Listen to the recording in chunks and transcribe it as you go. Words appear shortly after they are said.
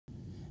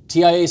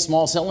TIA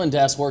Small Cell and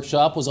DAS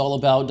workshop was all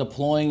about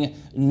deploying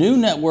new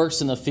networks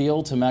in the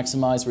field to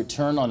maximize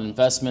return on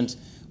investment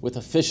with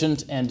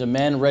efficient and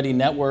demand-ready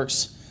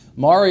networks.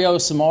 Mario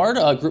Simard,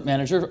 Group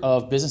Manager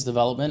of Business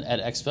Development at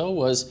Expo,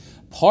 was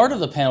part of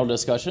the panel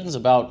discussions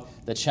about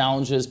the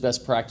challenges,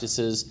 best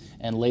practices,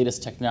 and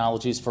latest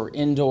technologies for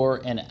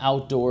indoor and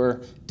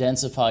outdoor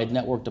densified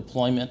network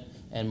deployment.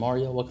 And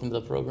Mario, welcome to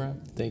the program.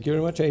 Thank you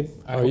very much, Abe.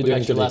 How are you doing?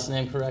 Got your last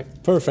name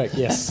correct? Perfect,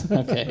 yes.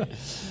 Okay.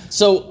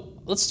 So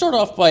let's start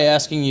off by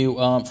asking you,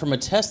 from a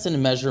test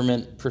and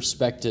measurement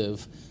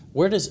perspective,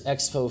 where does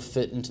Expo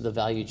fit into the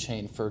value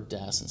chain for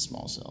DAS and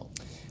small cell?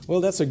 Well,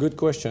 that's a good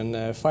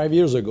question. 5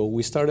 years ago,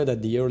 we started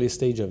at the early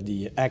stage of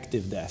the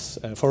active DAS.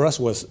 For us,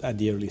 was at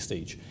the early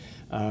stage.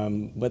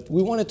 But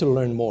we wanted to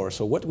learn more.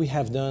 So what we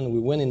have done, we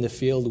went in the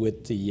field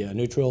with the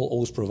neutral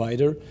host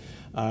provider,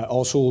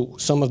 also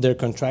some of their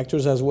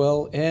contractors as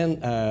well,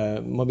 and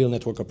mobile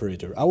network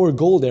operator. Our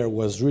goal there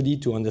was really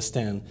to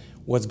understand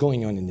what's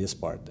going on in this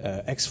part.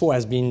 Expo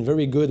has been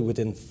very good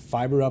within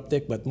fiber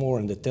optic, but more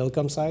on the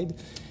telecom side.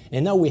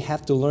 And now we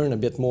have to learn a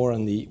bit more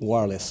on the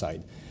wireless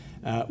side.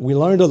 We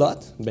learned a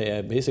lot,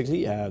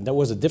 basically. That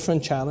was a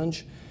different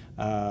challenge.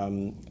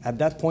 At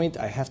that point,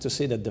 I have to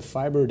say that the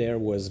fiber there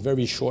was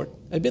very short,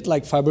 a bit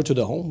like fiber to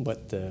the home,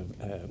 but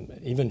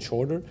even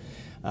shorter.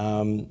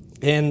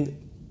 And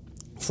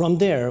from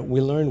there,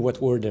 we learned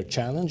what were their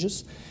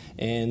challenges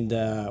and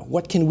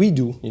what can we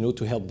do,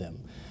 to help them.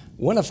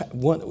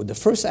 The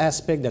first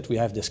aspect that we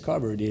have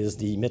discovered is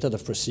the method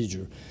of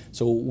procedure.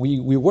 So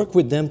we work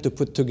with them to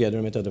put together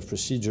a method of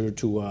procedure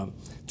to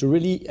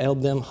really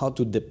help them how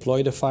to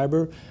deploy the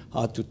fiber,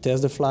 how to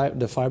test the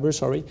fiber,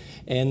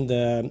 and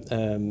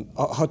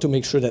how to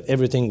make sure that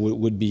everything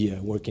would be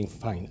working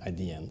fine at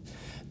the end.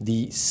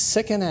 The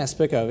second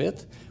aspect of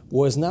it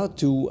was now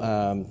to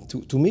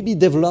maybe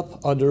develop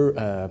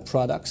other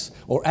products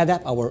or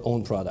adapt our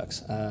own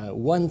products.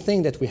 One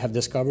thing that we have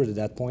discovered at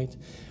that point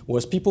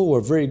was people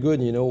were very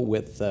good,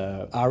 with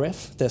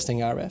RF, testing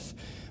RF,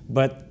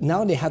 but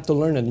now they had to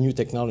learn a new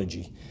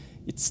technology.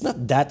 It's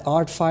not that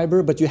hard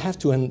fiber, but you have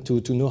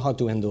to know how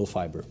to handle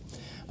fiber.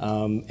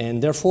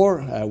 And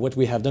therefore, what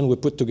we have done, we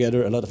put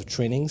together a lot of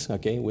trainings,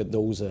 with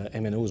those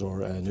MNOs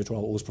or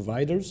neutral host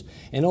providers.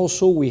 And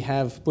also, we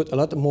have put a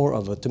lot more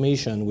of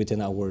automation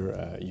within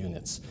our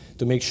units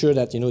to make sure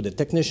that, the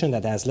technician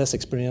that has less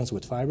experience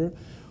with fiber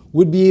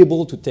would be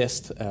able to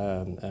test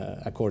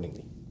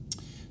accordingly.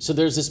 So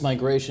there's this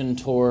migration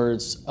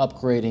towards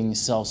upgrading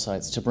cell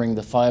sites to bring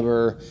the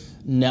fiber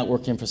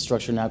network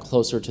infrastructure now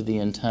closer to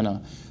the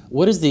antenna.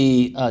 What is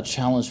the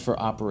challenge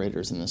for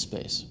operators in this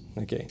space?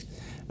 Okay.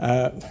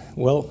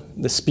 Well,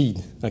 the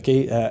speed.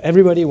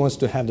 Everybody wants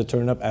to have the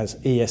turn up as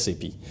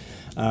ASAP.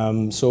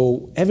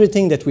 So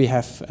everything that we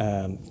have,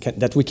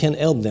 that we can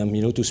help them,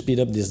 to speed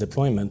up this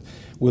deployment,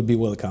 will be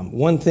welcome.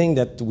 One thing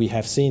that we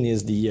have seen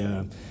is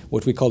the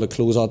what we call the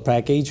closeout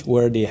package,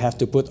 where they have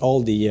to put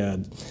all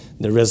the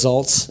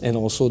results and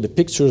also the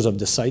pictures of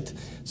the site.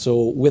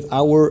 So with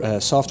our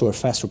software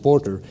Fast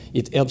Reporter,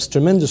 it helps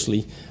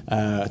tremendously,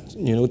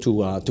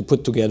 to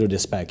put together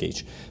this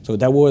package. So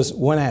that was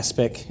one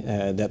aspect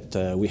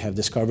that we have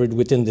discovered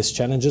within these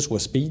challenges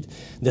was speed.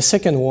 The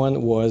second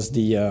one was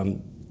the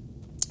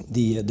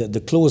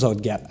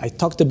closeout gap. I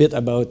talked a bit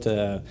about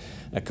a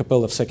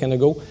couple of seconds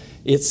ago.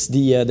 It's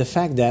the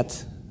fact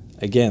that,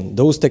 again,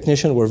 those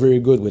technicians were very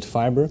good with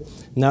fiber,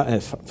 now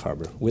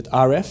with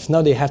RF.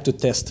 Now they have to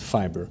test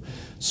fiber.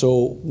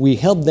 So we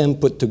help them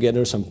put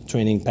together some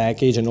training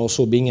package and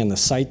also being on the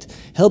site,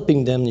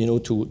 helping them,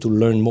 to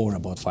learn more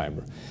about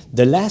fiber.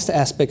 The last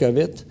aspect of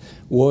it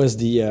was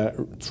the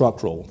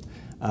truck roll.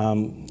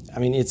 I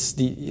mean, it's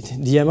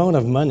the amount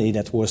of money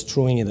that was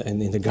throwing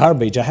in the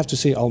garbage, I have to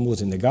say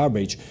almost in the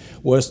garbage,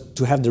 was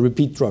to have the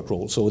repeat truck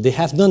roll. So they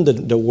have done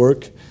the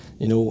work,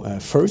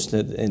 first,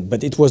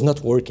 but it was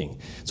not working.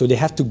 So they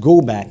have to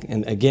go back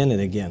and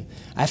again.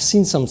 I've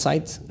seen some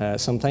sites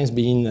sometimes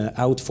being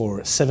out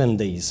for 7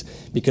 days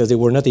because they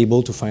were not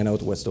able to find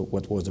out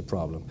what was the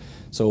problem.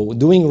 So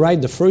doing right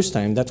the first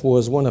time, that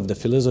was one of the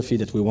philosophy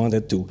that we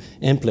wanted to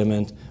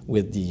implement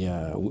with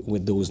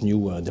those new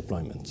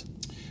deployments.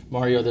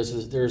 Mario,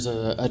 there's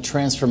a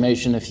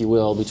transformation, if you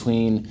will,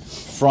 between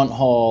front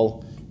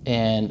haul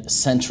and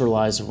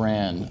centralized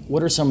RAN.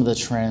 What are some of the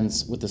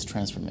trends with this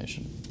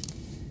transformation?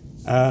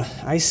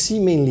 I see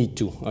mainly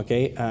two,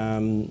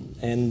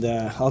 and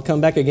I'll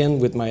come back again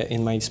with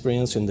in my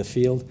experience in the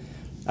field.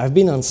 I've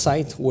been on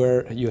site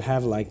where you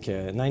have like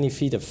 90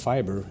 feet of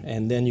fiber,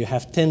 and then you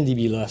have 10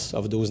 dB loss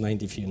of those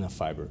 90 feet of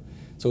fiber.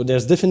 So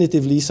there's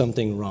definitively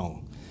something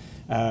wrong.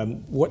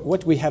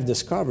 What we have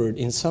discovered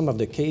in some of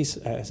the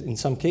in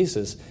some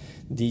cases,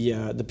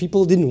 the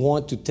people didn't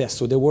want to test,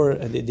 so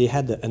they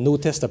had a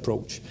no-test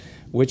approach,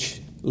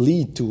 which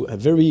lead to a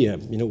very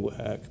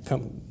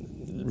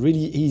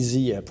really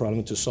easy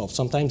problem to solve.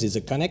 Sometimes it's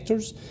the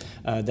connectors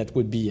that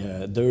would be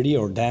dirty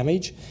or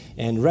damaged,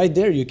 and right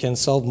there you can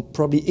solve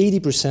probably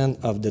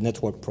 80% of the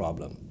network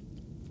problem.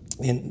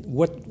 And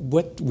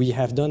what we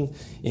have done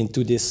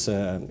into this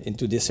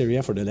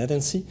area for the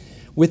latency,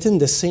 within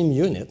the same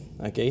unit,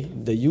 okay,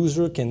 the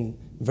user can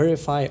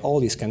verify all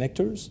these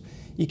connectors.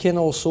 He can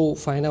also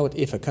find out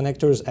if a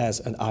connector has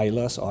an eye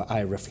loss or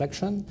eye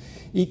reflection.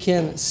 He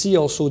can see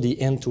also the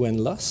end-to-end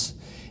loss,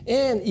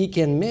 and he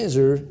can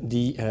measure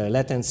the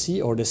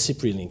latency or the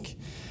CPRI link,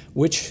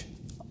 which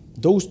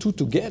those two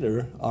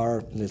together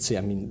are, let's say,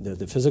 I mean,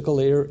 the physical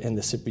layer and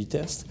the CPRI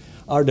test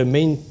are the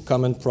main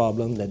common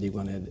problem that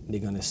they're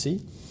gonna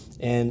see.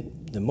 And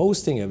the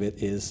most thing of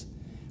it is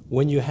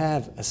when you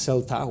have a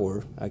cell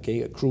tower,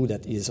 okay, a crew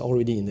that is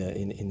already in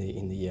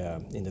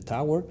the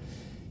tower,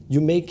 you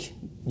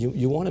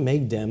want to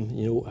make them,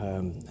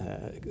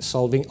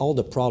 solving all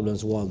the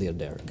problems while they're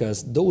there,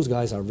 because those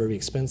guys are very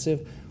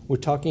expensive. We're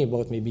talking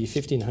about maybe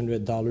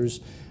 $1,500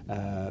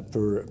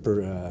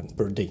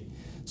 per day.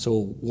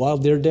 So while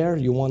they're there,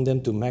 you want them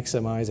to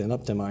maximize and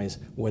optimize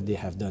what they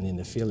have done in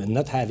the field, and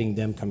not having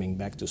them coming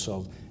back to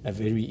solve a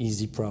very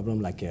easy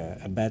problem like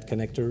a bad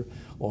connector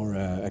or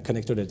a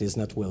connector that is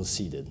not well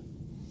seated.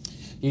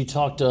 You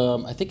talked,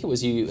 I think it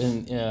was you,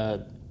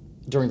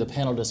 during the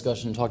panel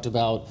discussion, talked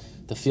about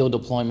the field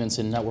deployments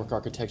in network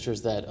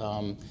architectures that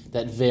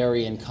that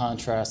vary in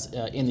contrast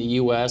in the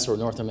U.S. or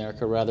North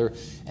America rather,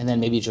 and then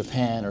maybe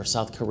Japan or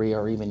South Korea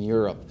or even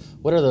Europe.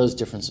 What are those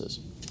differences?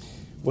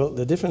 Well,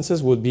 the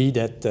differences would be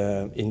that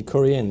in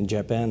Korea and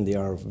Japan, they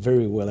are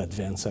very well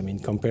advanced. I mean,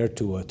 compared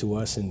to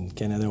us in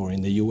Canada or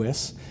in the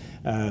U.S.,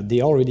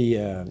 they already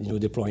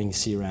deploying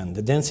CRAN.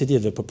 The density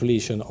of the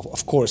population,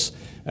 of course,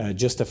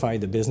 justify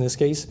the business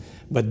case,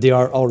 but they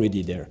are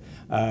already there.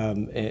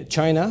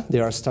 China, they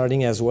are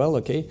starting as well,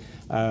 okay,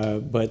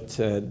 but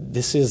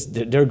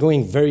they're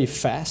going very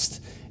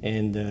fast,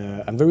 and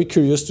I'm very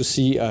curious to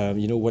see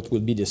what will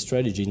be the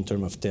strategy in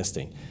terms of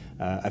testing.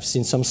 I've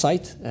seen some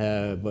site,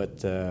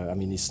 but I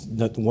mean, it's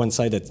not one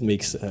site that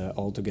makes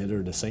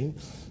altogether the same,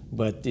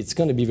 but it's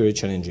going to be very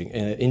challenging.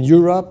 In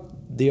Europe,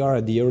 they are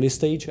at the early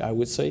stage, I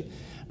would say,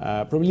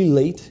 probably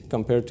late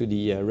compared to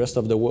the rest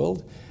of the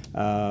world.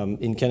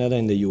 In Canada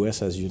and the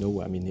US, as you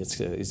know, I mean,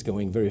 it's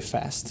going very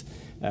fast.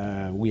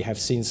 We have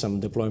seen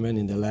some deployment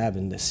in the lab,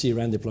 and the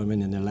CRAN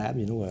deployment in the lab,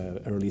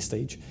 early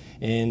stage,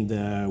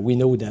 and we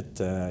know that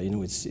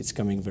it's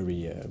coming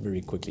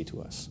very quickly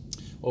to us.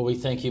 Well, we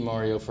thank you,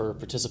 Mario, for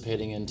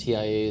participating in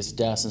TIA's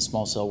DAS and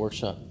Small Cell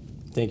Workshop.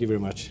 Thank you very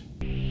much.